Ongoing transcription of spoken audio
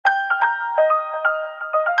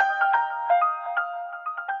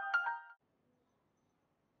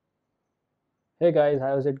Hey guys,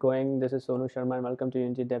 how's it going? This is Sonu Sharma and welcome to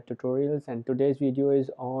Unity Dev Tutorials, and today's video is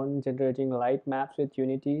on generating light maps with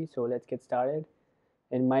Unity. So let's get started.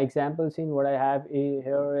 In my example scene, what I have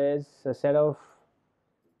here is a set of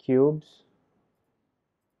cubes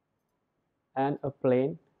and a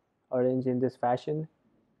plane arranged in this fashion.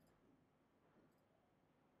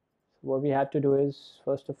 So what we have to do is,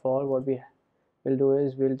 first of all, what we will do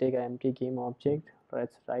is we'll take an empty game object.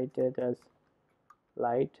 Let's write it as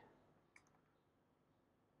light.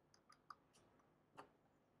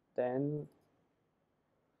 Then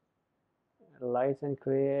lights and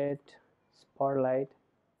create spotlight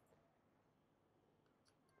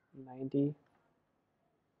 90,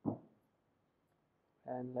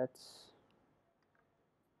 and let's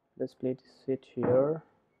place it here.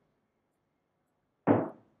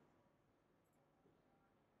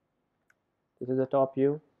 This is the top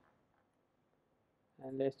view,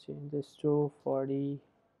 and let's change this to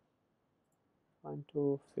 41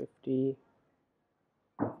 to 50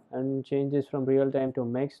 and change this from real time to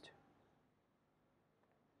mixed.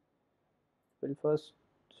 We'll first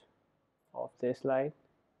off this light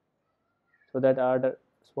so that our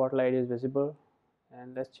spotlight is visible,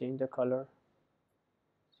 and let's change the color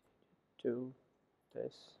to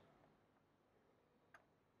this.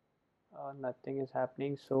 Nothing is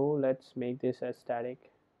happening, so let's make this as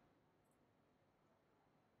static,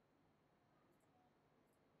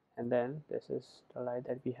 and then this is the light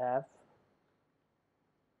that we have.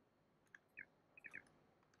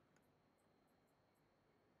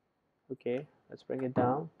 Okay, let's bring it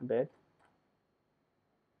down a bit.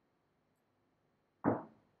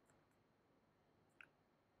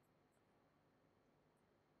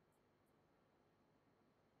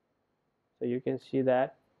 So you can see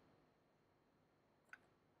that.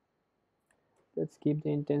 Let's keep the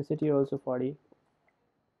intensity also 40.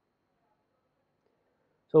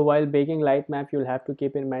 So while baking LightMap, you'll have to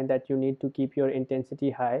keep in mind that you need to keep your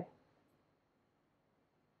intensity high.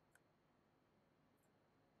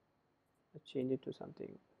 Let's change it to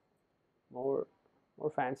something more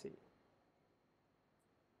fancy.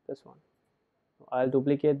 This one. I'll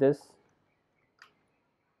duplicate this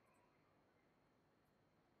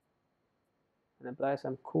and apply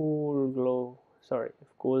some cool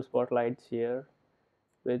spotlights here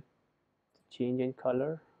with change in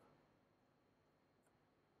color.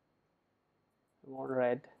 More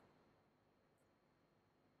red.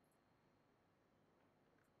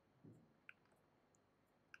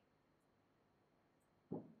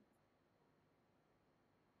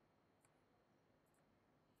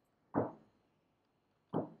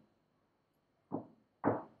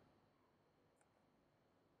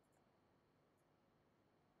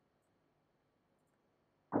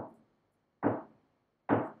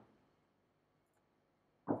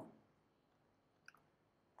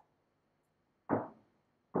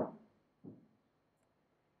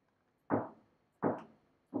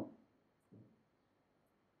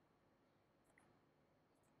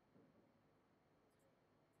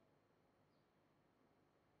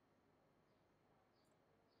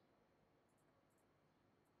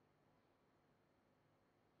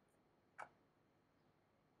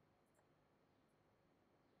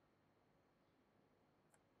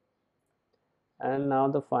 And now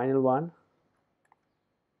the final one.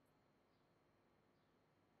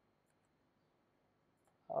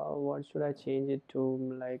 What should I change it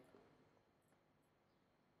to? Like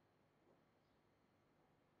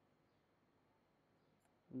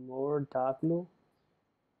more dark blue.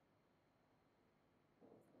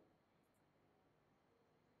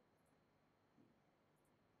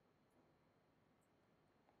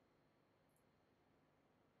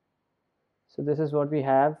 So this is what we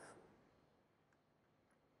have.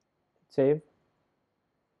 Save.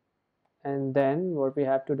 And then what we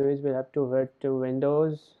have to do is we'll have to head to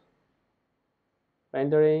Windows,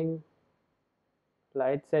 rendering,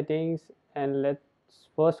 light settings, and let's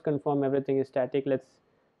first confirm everything is static.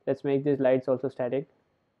 Let's make these lights also static.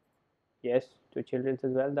 Yes, to children's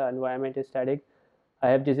as well. The environment is static. I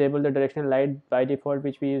have disabled the directional light by default,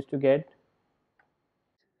 which we used to get.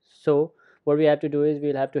 So what we have to do is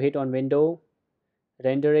we'll have to hit on window,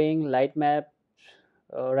 rendering, light map,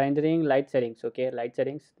 rendering, light settings. Okay, light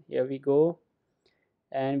settings. Here we go,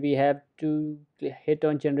 and we have to hit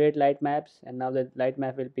on generate light maps, and now the light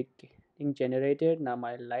map will be getting generated. Now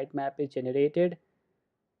my light map is generated,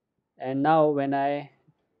 and now when I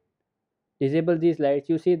disable these lights,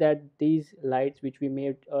 you see that these lights which we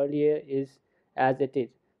made earlier is as it is,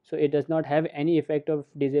 so it does not have any effect of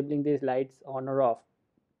disabling these lights on or off.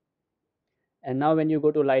 And now when you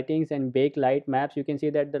go to lightings and bake light maps, you can see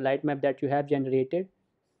that the light map that you have generated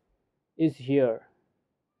is here.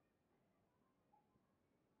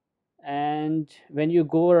 And when you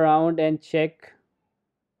go around and check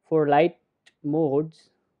for modes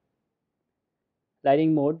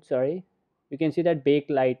lighting mode, sorry, you can see that baked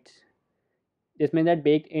lights. This means that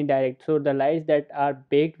baked indirect, so the lights that are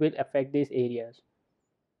baked will affect these areas.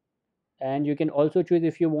 And you can also choose,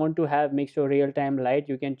 if you want to have mixed or real-time light,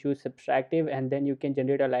 you can choose subtractive, and then you can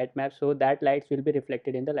generate a light map so that lights will be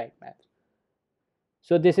reflected in the light maps.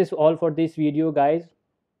 So this is all for this video, guys.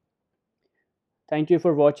 Thank you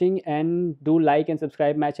for watching, and do like and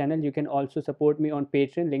subscribe my channel. You can also support me on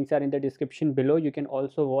Patreon. Links are in the description below. You can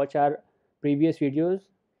also watch our previous videos.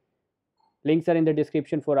 Links are in the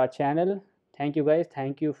description for our channel. Thank you, guys.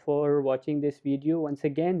 Thank you for watching this video. Once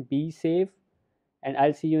again, be safe, and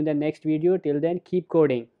I'll see you in the next video. Till then, keep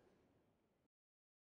coding.